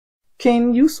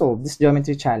Can you solve this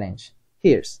geometry challenge?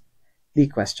 Here's the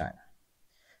question.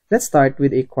 Let's start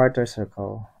with a quarter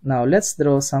circle. Now let's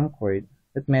draw some chord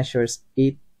that measures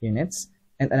 8 units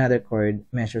and another chord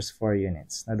measures 4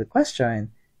 units. Now the question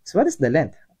is, what is the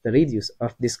length of the radius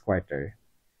of this quarter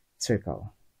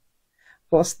circle?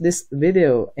 Pause this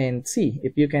video and see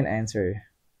if you can answer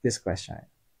this question.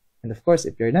 And of course,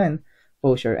 if you're done,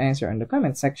 post your answer in the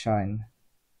comment section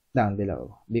down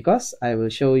below, because I will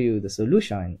show you the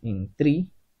solution in 3,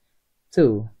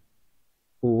 2,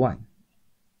 1.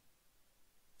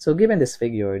 So given this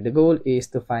figure, the goal is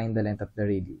to find the length of the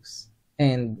radius.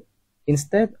 And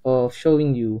instead of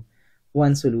showing you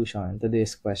one solution to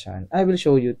this question, I will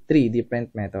show you 3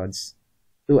 different methods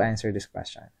to answer this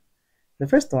question. The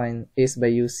first one is by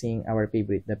using our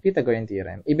favorite, the Pythagorean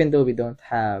theorem, even though we don't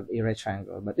have a right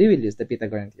triangle, but we will use the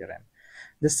Pythagorean theorem.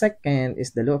 The second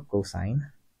is the law of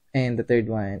cosine. And the third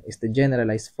one is the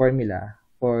generalized formula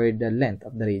for the length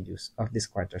of the radius of this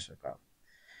quarter circle.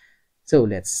 So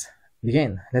let's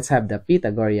begin. Let's have the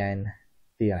Pythagorean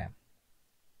theorem.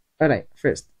 Alright,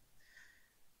 first,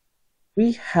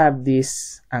 we have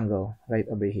this angle right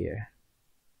over here.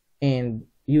 And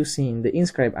using the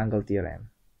inscribed angle theorem,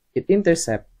 it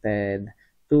intercepted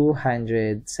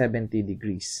 270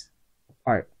 degrees of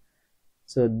arc.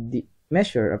 So the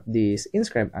measure of this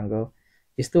inscribed angle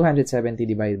is 270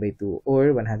 divided by 2,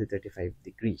 or 135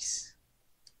 degrees.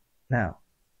 Now,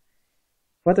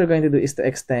 what we're going to do is to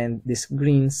extend this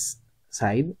green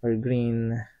side or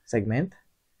green segment.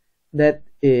 That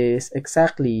is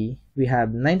exactly, we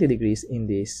have 90 degrees in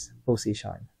this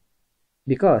position,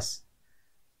 because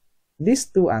these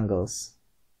two angles,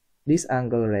 this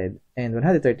angle red and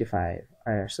 135,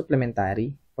 are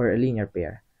supplementary or a linear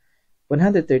pair.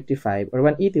 135 or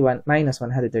 181 minus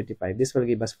 135, this will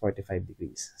give us 45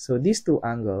 degrees. So these two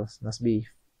angles must be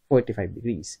 45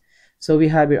 degrees. So we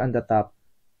have here on the top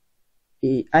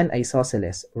an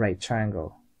isosceles right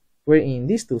triangle, wherein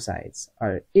these two sides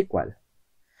are equal.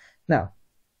 Now,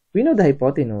 we know the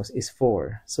hypotenuse is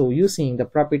 4. So using the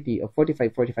property of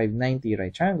 45, 45, 90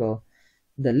 right triangle,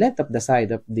 the length of the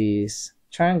side of this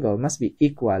triangle must be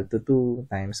equal to 2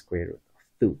 times square root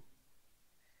of 2.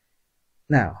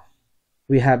 Now,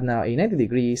 we have now a 90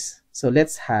 degrees, so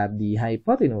let's have the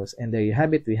hypotenuse, and there you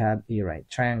have it, we have a right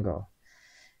triangle.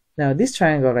 Now this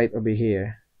triangle right over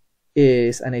here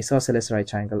is an isosceles right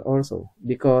triangle also,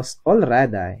 because all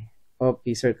radii of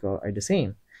a circle are the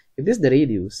same. If this is the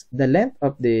radius, the length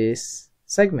of this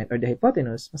segment or the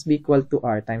hypotenuse must be equal to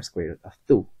r times square root of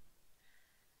 2.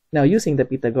 Now using the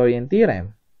Pythagorean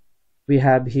theorem, we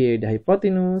have here the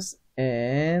hypotenuse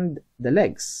and the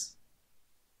legs.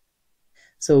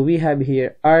 So we have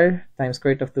here r times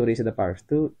square root of 2 raised to the power of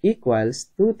 2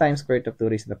 equals 2 times square root of 2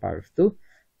 raised to the power of 2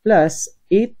 plus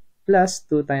 8 plus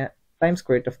 2 times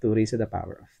square root of 2 raised to the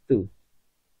power of 2.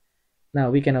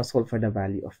 Now we can now solve for the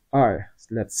value of r.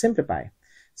 So let's simplify.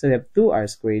 So we have 2r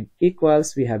squared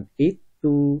equals, we have 8,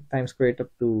 2 times square root of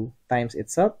 2 times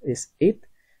itself is 8.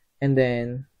 And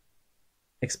then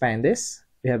expand this.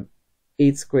 We have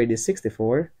 8 squared is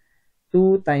 64.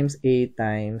 2 times 8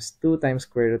 times 2 times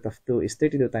square root of 2 is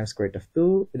 32 times square root of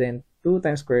 2. Then 2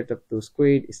 times square root of 2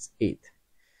 squared is 8.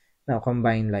 Now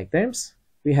combine like terms.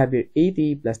 We have here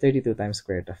 80 plus 32 times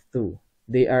square root of 2.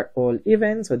 They are all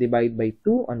even, so divide by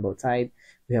 2 on both sides.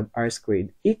 We have r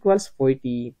squared equals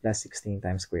 40 plus 16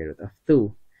 times square root of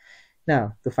 2.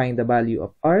 Now, to find the value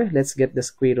of r, let's get the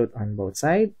square root on both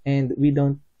sides. And we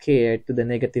don't care to the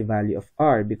negative value of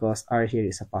r because r here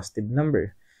is a positive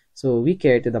number. So we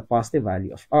care to the positive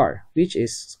value of r, which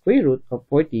is square root of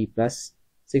 40 plus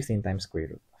 16 times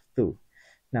square root of 2.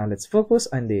 Now let's focus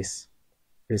on this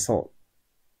result.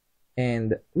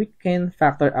 And we can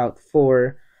factor out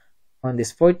 4 on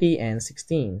this 40 and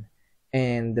 16.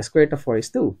 And the square root of 4 is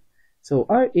 2. So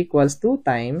r equals 2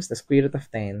 times the square root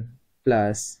of 10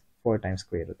 plus 4 times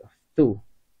square root of 2.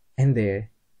 And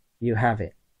there you have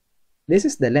it. This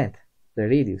is the length, the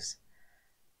radius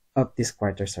of this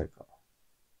quarter circle.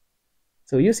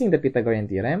 So using the Pythagorean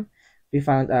theorem, we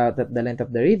found out that the length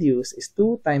of the radius is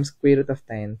 2 times square root of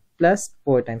 10 plus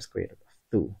 4 times square root of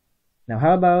 2. Now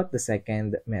how about the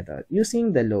second method,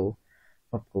 using the law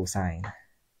of cosine?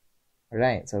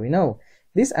 Alright, so we know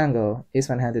this angle is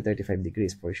 135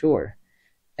 degrees for sure.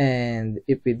 And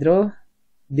if we draw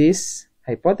this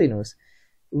hypotenuse,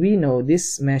 we know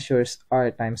this measures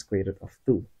r times square root of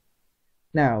 2.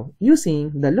 Now,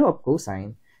 using the law of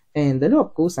cosine, and the law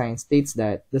of cosine states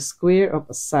that the square of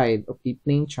a side of a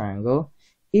plane triangle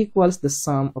equals the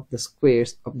sum of the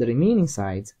squares of the remaining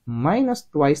sides minus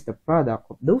twice the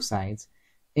product of those sides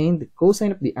and the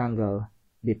cosine of the angle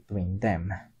between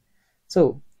them.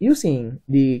 So, using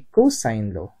the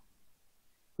cosine law,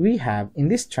 we have in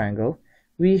this triangle,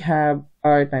 we have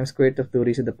r times square root of 2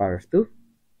 raised to the power of 2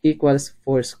 equals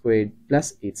 4 squared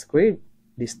plus 8 squared,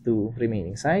 these two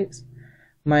remaining sides,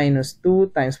 minus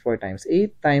 2 times 4 times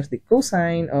 8 times the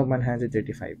cosine of 135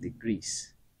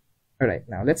 degrees. Alright,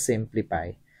 now let's simplify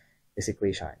this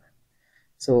equation.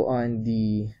 So on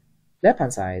the left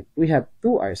hand side, we have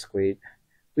 2r squared,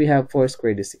 we have 4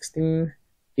 squared is 16,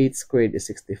 8 squared is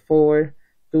 64,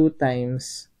 2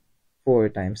 times 4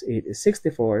 times 8 is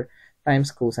 64,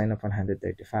 times cosine of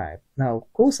 135. Now,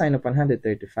 cosine of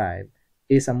 135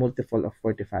 is a multiple of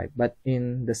 45, but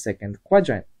in the second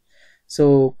quadrant.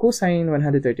 So, cosine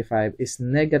 135 is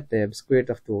negative square root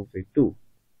of 2 over 2.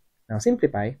 Now,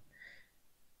 simplify.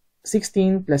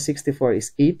 16 plus 64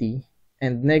 is 80,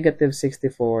 and negative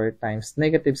 64 times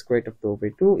negative square root of 2 over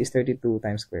 2 is 32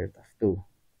 times square root of 2.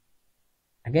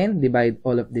 Again, divide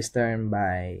all of this term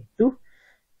by 2.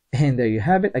 And there you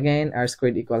have it. Again, r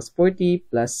squared equals 40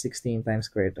 plus 16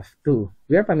 times square root of 2.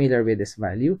 We are familiar with this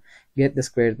value. Get the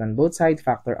square root on both sides,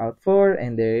 factor out 4,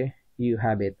 and there you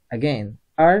have it. Again,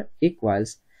 r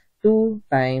equals 2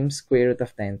 times square root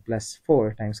of 10 plus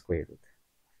 4 times square root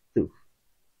of 2.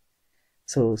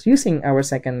 So, using our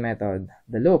second method,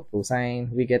 the law of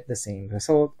cosine, we get the same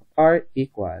result. R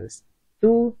equals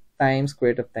 2 times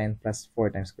square root of 10 plus 4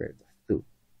 times square root of 2.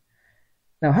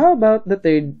 Now, how about the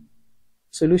third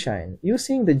solution?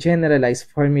 Using the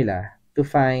generalized formula to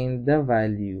find the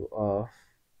value of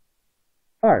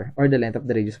r, or the length of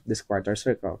the radius of this quarter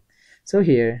circle. So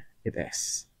here it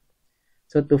is.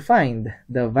 So to find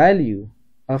the value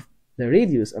of the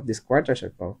radius of this quarter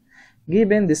circle,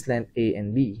 given this length a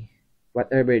and b,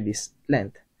 whatever this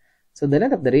length, so the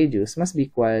length of the radius must be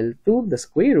equal to the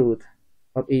square root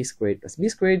of a squared plus b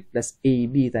squared plus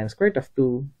ab times square root of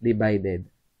 2 divided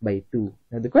by 2.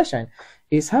 Now the question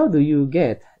is, how do you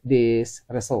get this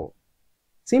result?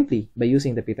 Simply by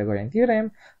using the Pythagorean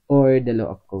theorem or the law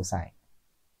of cosine.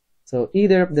 So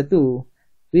either of the two,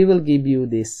 we will give you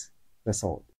this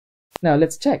result. Now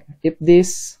let's check if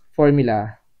this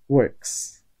formula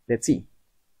works. Let's see.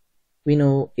 We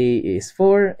know a is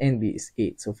 4 and b is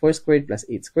 8. So 4 squared plus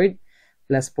 8 squared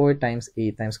plus 4 times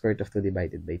 8 times square root of 2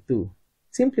 divided by 2.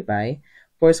 Simplify.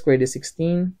 4 squared is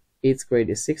 16, 8 squared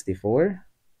is 64.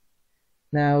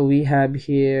 Now we have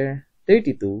here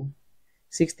 32.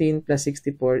 16 plus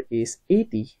 64 is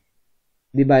 80.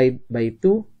 Divide by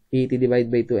 2. 80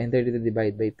 divided by 2 and 32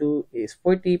 divided by 2 is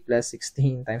 40 plus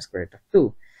 16 times square root of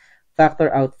 2.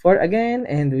 Factor out 4 again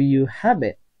and you have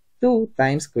it. 2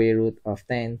 times square root of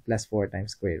 10 plus 4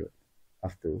 times square root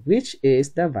of 2, which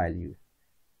is the value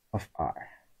of r.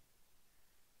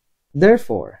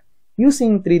 Therefore,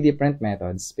 using three different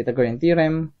methods, Pythagorean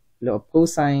theorem, law of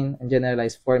cosine, and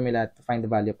generalized formula to find the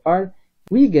value of r,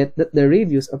 we get that the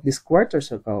radius of this quarter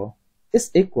circle is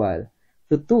equal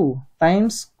to 2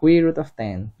 times square root of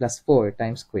 10 plus 4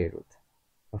 times square root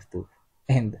of 2.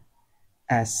 And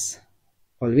as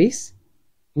always,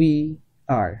 we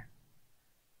are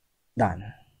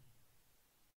done.